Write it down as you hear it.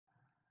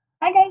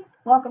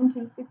Welcome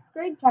to 6th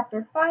grade,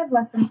 chapter 5,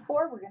 lesson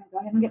 4. We're going to go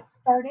ahead and get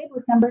started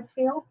with number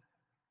 2.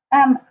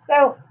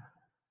 So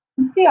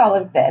you see all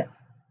of this.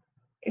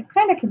 It's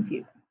kind of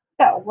confusing.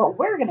 So what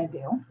we're going to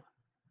do,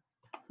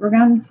 we're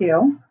going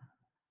to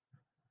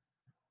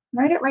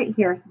write it right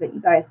here so that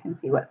you guys can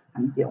see what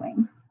I'm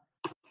doing.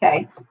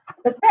 Okay,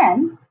 but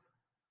then,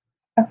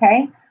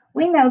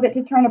 we know that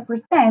to turn a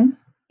percent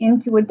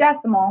into a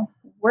decimal,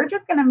 we're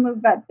just going to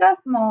move that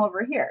decimal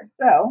over here.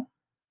 So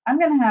I'm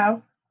going to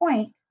have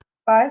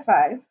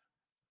 0.55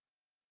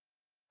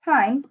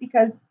 times,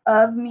 because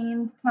of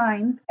means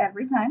times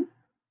every time,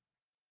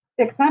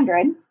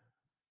 600.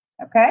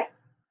 Okay,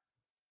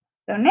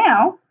 so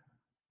now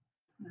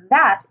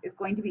that is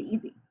going to be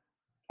easy.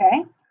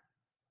 Okay,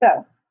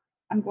 so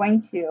I'm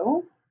going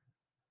to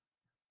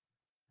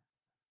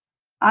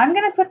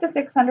put the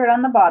 600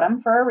 on the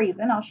bottom for a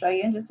reason. I'll show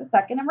you in just a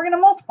second, and we're going to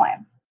multiply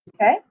them.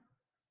 Okay,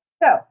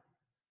 so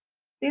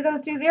see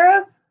those two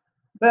zeros?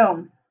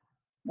 Boom,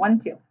 1,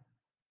 2.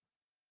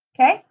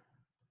 Okay,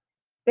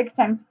 6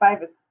 times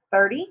 5 is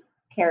 30,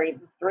 carry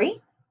the 3.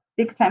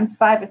 6 times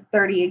 5 is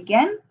 30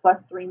 again, plus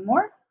 3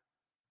 more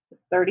is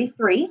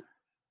 33.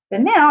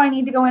 Then now I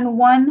need to go in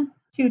 1,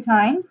 2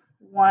 times,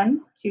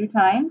 1, 2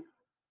 times,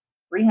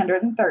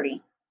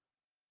 330.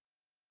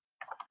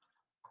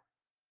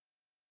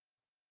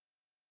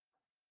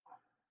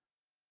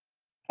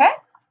 Okay,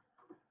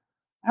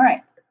 all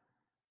right.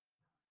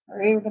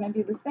 We're going to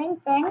do the same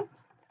thing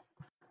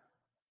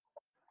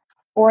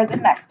for the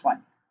next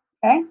one.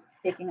 Okay,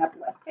 taking up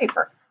less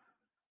paper.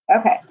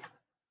 Okay,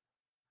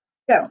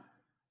 so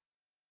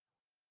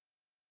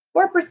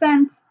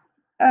 4%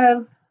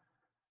 of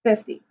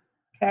 50.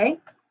 Okay,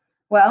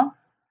 well,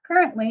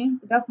 currently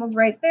the decimal's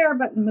right there,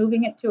 but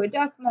moving it to a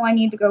decimal, I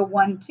need to go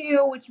 1,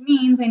 2, which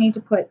means I need to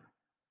put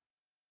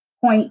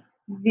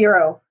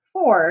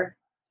 0.04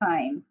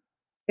 times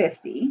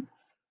 50.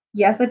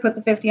 Yes, I put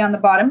the 50 on the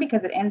bottom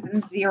because it ends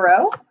in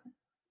 0.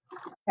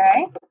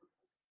 Okay,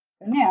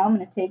 so now I'm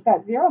going to take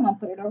that 0, I'm going to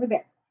put it over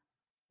there.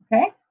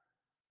 Okay,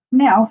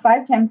 now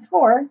 5 times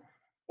 4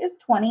 is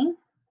 20.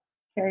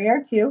 Carry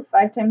our 2.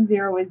 5 times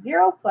 0 is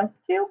 0, plus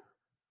 2,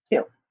 2.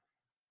 So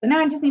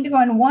now I just need to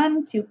go in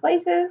 1, 2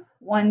 places,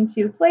 1,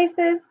 2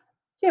 places,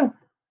 2.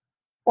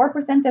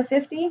 4% of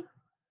 50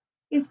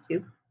 is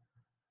 2.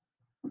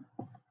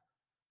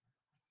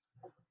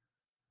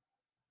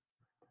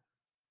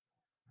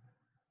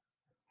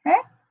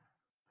 Okay?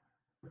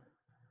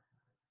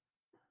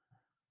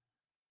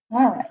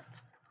 All right.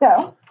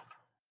 So,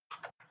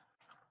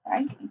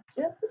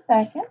 just a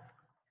second.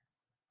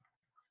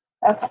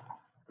 Okay.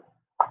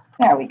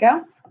 There we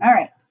go. All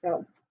right.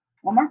 So,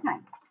 one more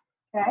time.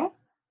 Okay?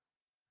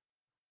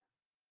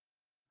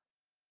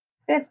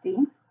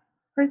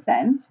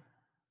 50%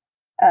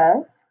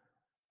 of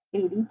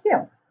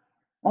 82.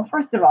 Well,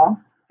 first of all,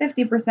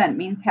 50%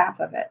 means half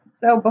of it.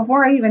 So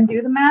before I even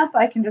do the math,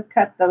 I can just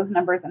cut those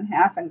numbers in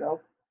half and go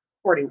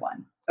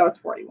 41. So it's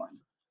 41.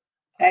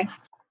 Okay?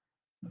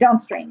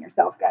 Don't strain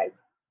yourself, guys.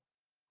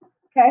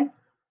 Okay?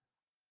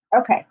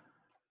 Okay.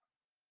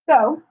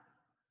 So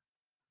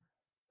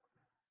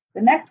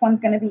the next one's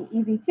going to be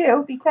easy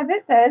too, because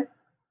it says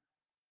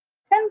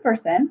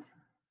 10%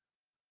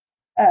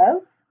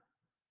 of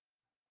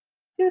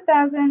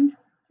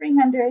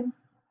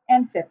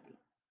 2,350.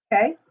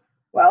 Okay?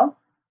 Well,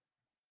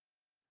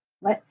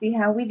 let's see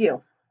how we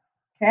do.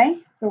 Okay?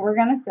 So we're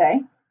going to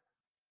say,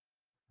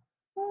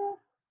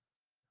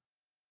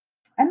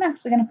 I'm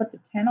actually going to put the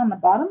 10 on the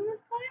bottom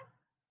this time.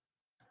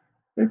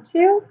 So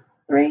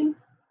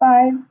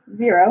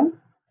 2,350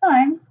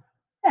 times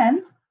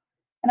 10.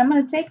 And I'm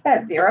going to take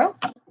that 0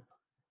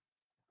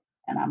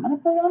 and I'm going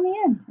to put it on the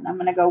end. And I'm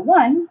going to go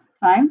 1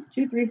 times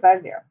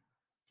 2,350.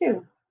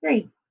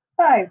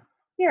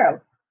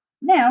 2,350.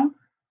 Now,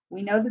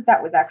 we know that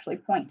that was actually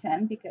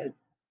 0.10 because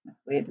Miss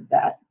Leah did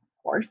that,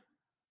 of course.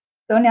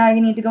 So now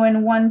you need to go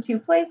in 1, 2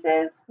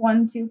 places,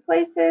 1, 2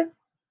 places,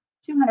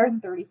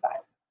 235.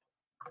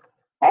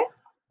 Okay?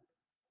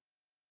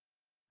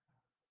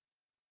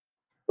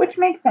 Which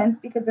makes sense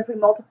because if we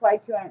multiply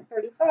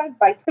 235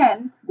 by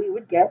 10, we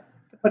would get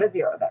to put a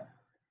 0 there.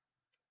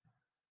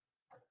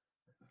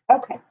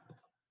 Okay.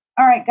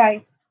 All right,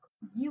 guys.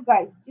 You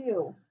guys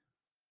do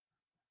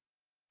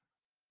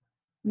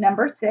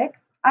number 6.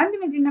 I'm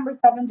going to do number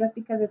 7 just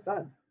because it's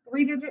a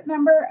 3-digit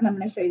number, and I'm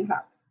going to show you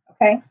how.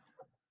 Okay?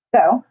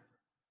 So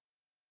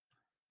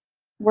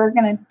we're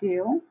going to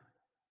do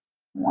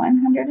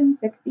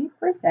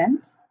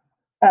 160%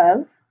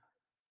 of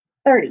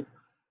 30.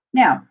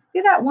 Now,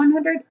 see that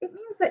 100? It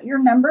means that your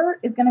number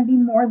is going to be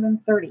more than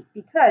 30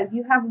 because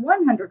you have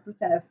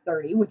 100% of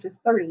 30, which is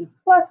 30,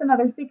 plus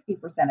another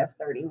 60% of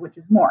 30, which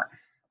is more.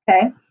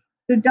 Okay?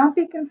 So don't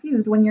be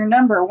confused when your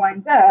number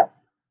winds up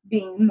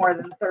being more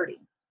than 30.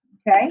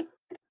 Okay?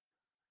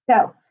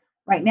 So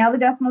right now the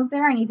decimal is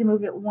there. I need to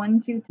move it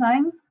 1, 2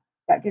 times.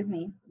 That gives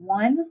me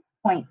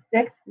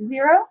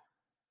 1.60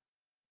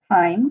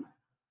 times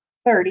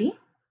 30.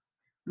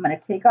 I'm going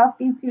to take off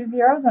these 2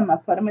 zeros. I'm going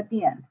to put them at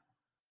the end.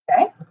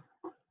 Okay.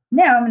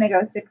 Now I'm going to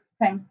go 6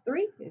 times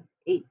 3 is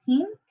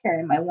 18.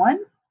 Carry my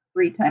 1s.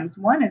 3 times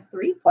 1 is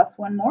 3, plus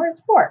 1 more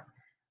is 4.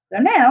 So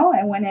now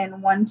I went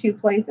in 1, 2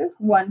 places,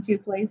 1, 2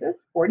 places,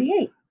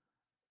 48.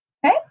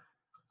 Okay?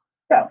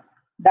 So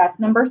that's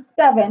number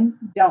 7.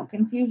 Don't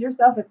confuse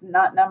yourself. It's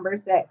not number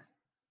 6.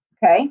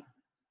 Okay?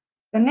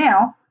 So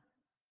now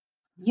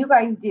you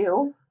guys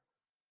do,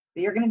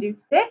 so you're going to do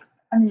 6,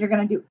 and then you're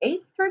going to do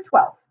 8 through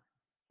 12.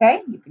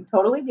 Okay? You can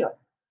totally do it.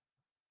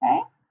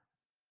 Okay?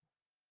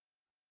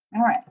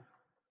 All right.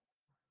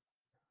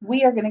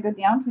 We are going to go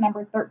down to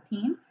number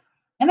 13.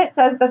 And it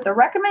says that the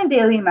recommended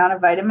daily amount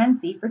of vitamin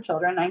C for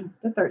children 9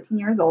 to 13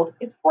 years old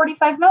is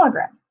 45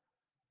 milligrams.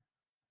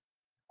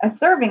 A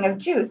serving of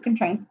juice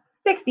contains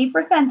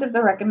 60% of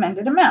the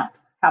recommended amount.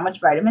 How much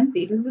vitamin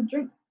C does the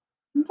drink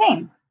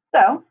contain?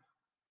 So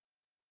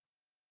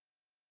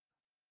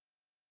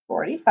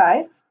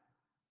 45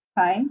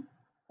 times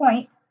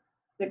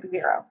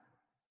 0.60.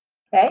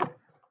 Okay,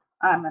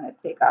 I'm going to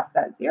take off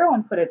that 0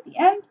 and put it at the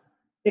end.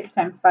 6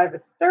 times 5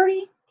 is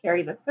 30.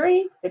 Carry the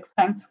 3. 6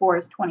 times 4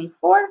 is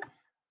 24.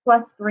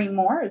 Plus 3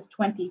 more is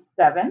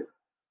 27.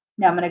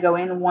 Now I'm going to go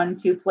in 1,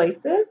 2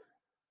 places.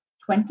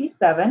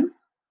 27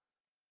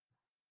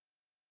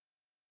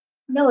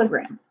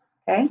 milligrams.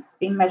 Okay, it's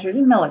being measured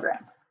in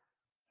milligrams.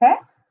 Okay,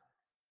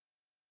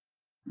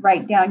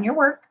 write down your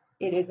work.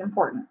 It is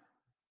important.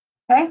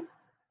 Okay, I'm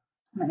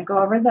going to go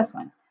over this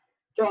one.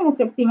 During a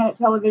 60-minute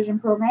television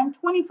program,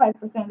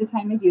 25% of the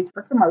time is used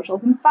for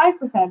commercials and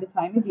 5% of the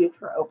time is used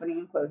for opening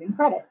and closing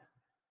credits.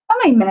 How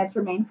many minutes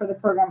remain for the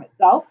program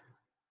itself?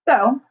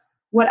 So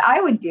what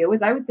I would do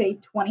is I would say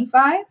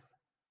 25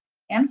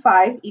 and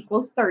 5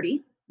 equals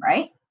 30,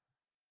 right?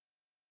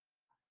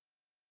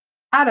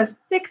 Out of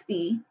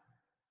 60,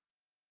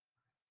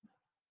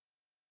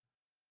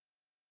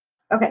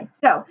 okay,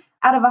 so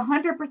out of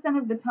 100%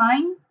 of the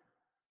time,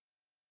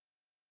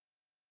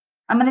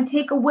 I'm going to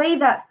take away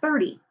that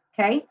 30,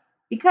 okay?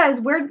 Because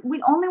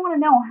we only want to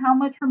know how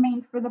much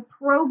remains for the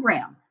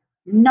program,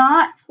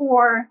 not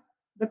for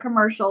the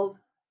commercials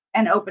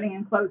and opening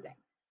and closing,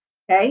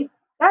 okay?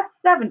 That's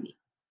 70,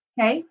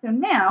 okay? So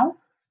now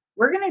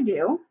we're going to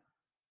do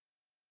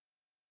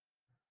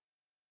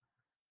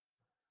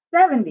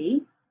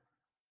 70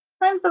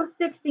 times those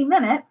 60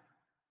 minutes,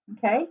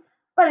 okay?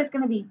 But it's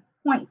going to be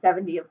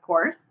 0.70, of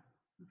course,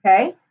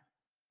 okay?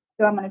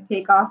 So I'm going to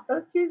take off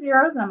those 2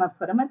 zeros, and I'm going to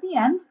put them at the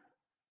end.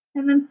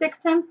 And then 6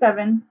 times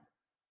 7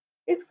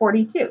 is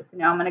 42. So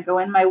now I'm going to go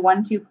in my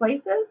 1, 2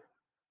 places,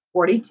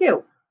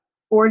 42.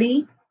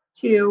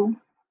 42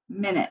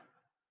 minutes.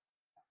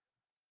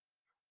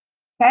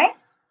 Okay?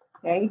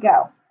 There you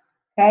go.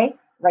 Okay?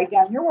 Write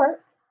down your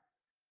work.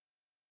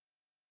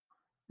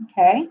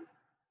 Okay?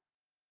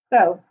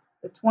 So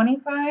the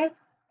 25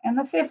 and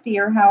the 50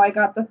 are how I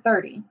got the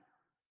 30.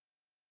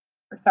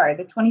 Or sorry,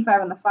 the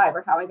 25 and the 5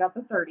 are how I got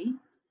the 30.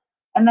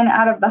 And then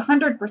out of the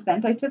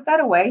 100%, I took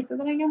that away so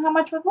that I knew how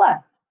much was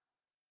left.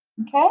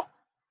 Okay? All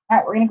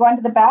right, we're going to go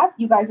into the back.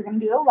 You guys are going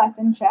to do the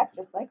lesson check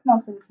just like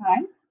most of the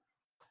time.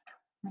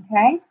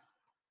 Okay?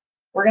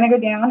 We're going to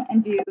go down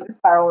and do the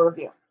spiral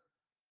review.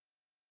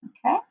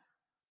 Okay?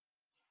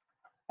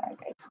 Sorry,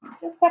 guys.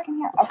 Just a second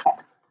here. Okay.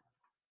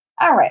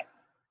 All right.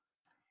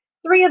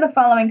 3 of the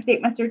following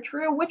statements are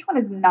true. Which one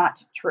is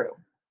not true?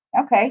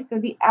 Okay, so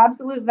the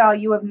absolute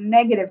value of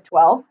negative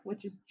 12,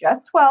 which is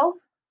just 12,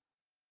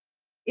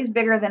 is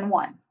bigger than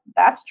 1.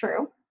 That's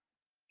true.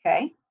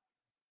 Okay.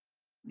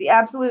 The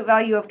absolute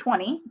value of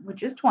 20,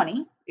 which is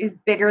 20, is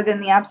bigger than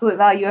the absolute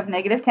value of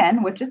negative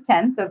 10, which is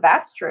 10, so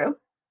that's true.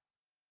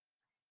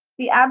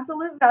 The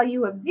absolute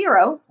value of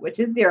 0, which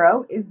is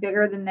 0, is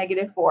bigger than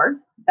negative 4.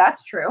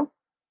 That's true.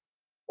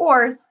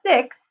 Or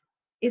 6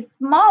 is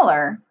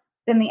smaller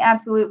than the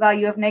absolute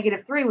value of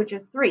negative 3, which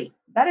is 3.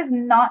 That is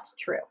not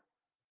true.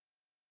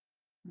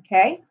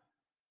 Okay?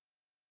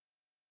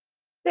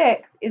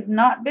 6 is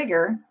not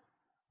bigger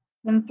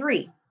than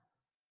 3.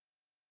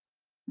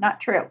 Not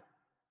true.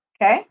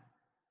 Okay?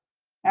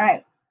 All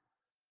right.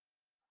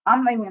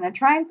 I'm even going to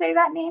try and say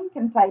that name.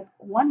 Can type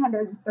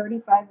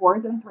 135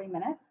 words in 3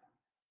 minutes.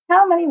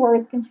 How many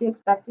words can she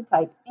expect to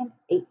type in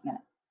 8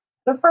 minutes?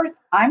 So first,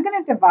 I'm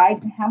going to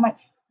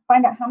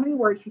find out how many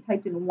words she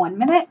typed in 1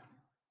 minute.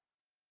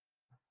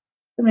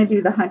 I'm going to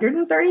do the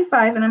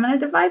 135, and I'm going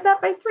to divide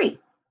that by 3.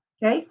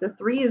 Okay, so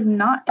 3 is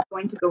not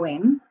going to go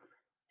in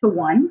to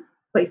 1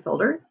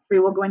 placeholder. 3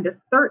 will go into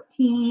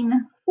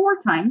 13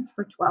 4 times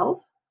for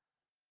 12.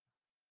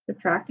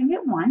 Subtract and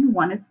get 1.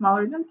 1 is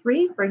smaller than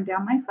 3. Bring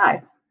down my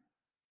 5.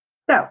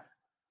 So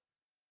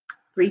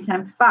 3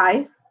 times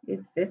 5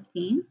 is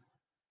 15.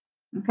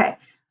 Okay,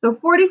 so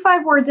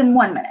 45 words in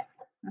 1 minute.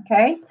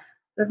 Okay,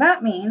 so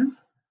that means,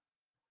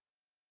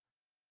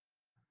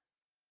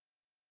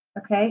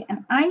 okay,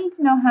 and I need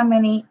to know how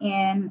many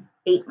in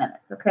 8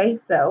 minutes. Okay,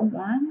 so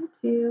 1,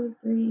 2,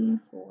 3,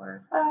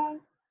 4, 5.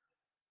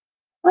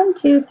 1,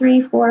 2,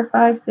 3, 4,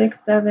 5, 6,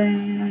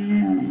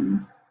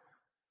 7,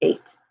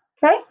 8.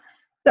 Okay,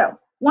 so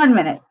 1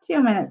 minute,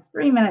 2 minutes,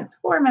 3 minutes,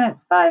 4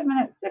 minutes, 5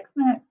 minutes, 6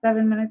 minutes,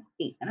 7 minutes,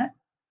 8 minutes.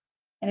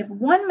 And if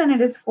 1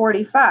 minute is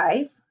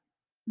 45,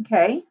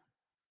 okay,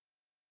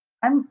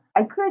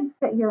 I could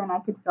sit here and I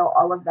could fill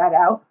all of that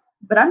out,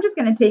 But I'm just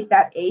going to take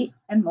that 8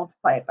 and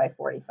multiply it by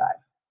 45.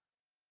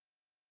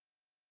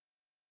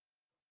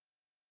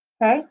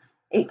 Okay,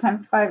 8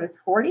 times 5 is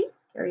 40.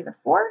 Carry the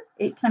 4.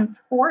 8 times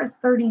 4 is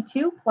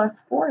 32, plus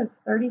 4 is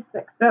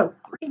 36. So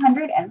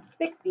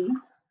 360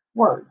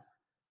 words.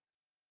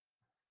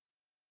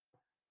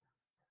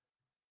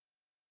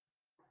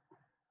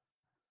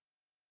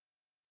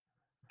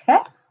 Okay,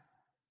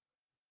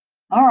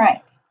 all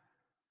right.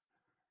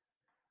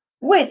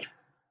 Which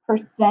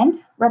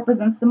percent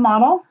represents the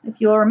model? If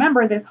you'll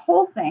remember, this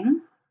whole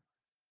thing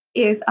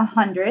is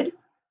 100,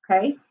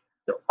 okay?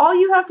 So all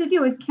you have to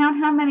do is count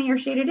how many are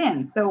shaded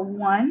in. So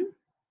 1,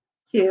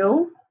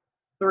 2,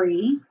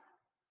 3,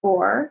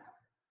 4,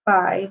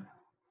 5,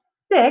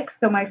 6.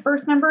 So my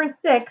first number is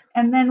 6,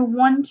 and then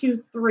 1,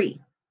 2,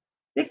 3.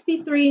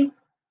 63%.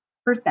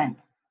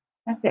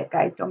 That's it,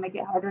 guys. Don't make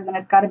it harder than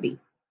it's got to be.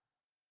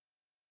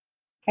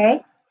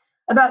 Okay?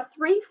 About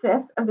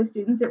 3/5 of the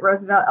students at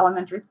Roosevelt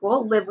Elementary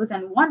School live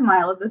within 1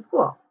 mile of the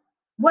school.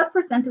 What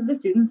percent of the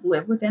students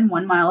live within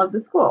 1 mile of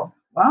the school?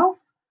 Well,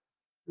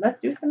 let's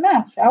do some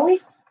math, shall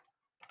we?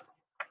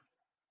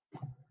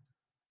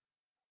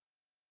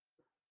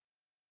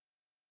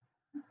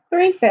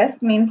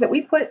 3/5 means that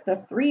we put the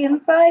 3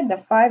 inside, the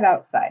 5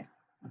 outside.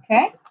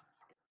 Okay?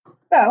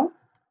 So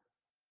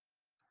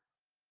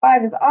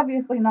 5 is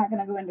obviously not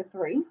going to go into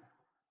 3.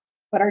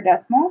 Put our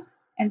decimal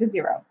into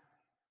 0.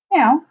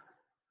 Now,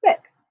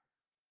 6.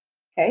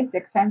 Okay,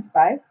 6 times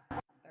 5,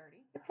 30.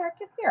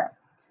 Subtract it 0.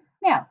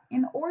 Now,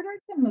 in order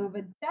to move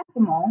a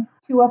decimal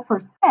to a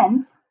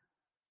percent,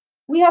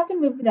 we have to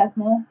move the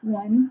decimal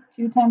 1,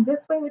 2 times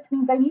this way, which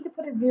means I need to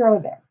put a 0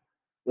 there,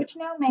 which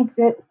now makes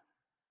it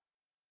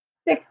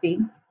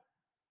 60%.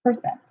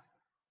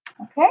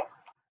 Okay?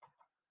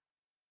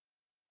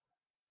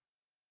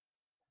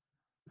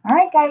 All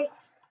right, guys.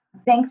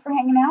 Thanks for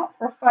hanging out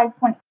for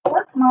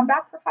 5.4. Come on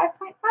back for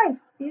 5.5.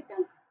 See you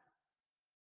soon.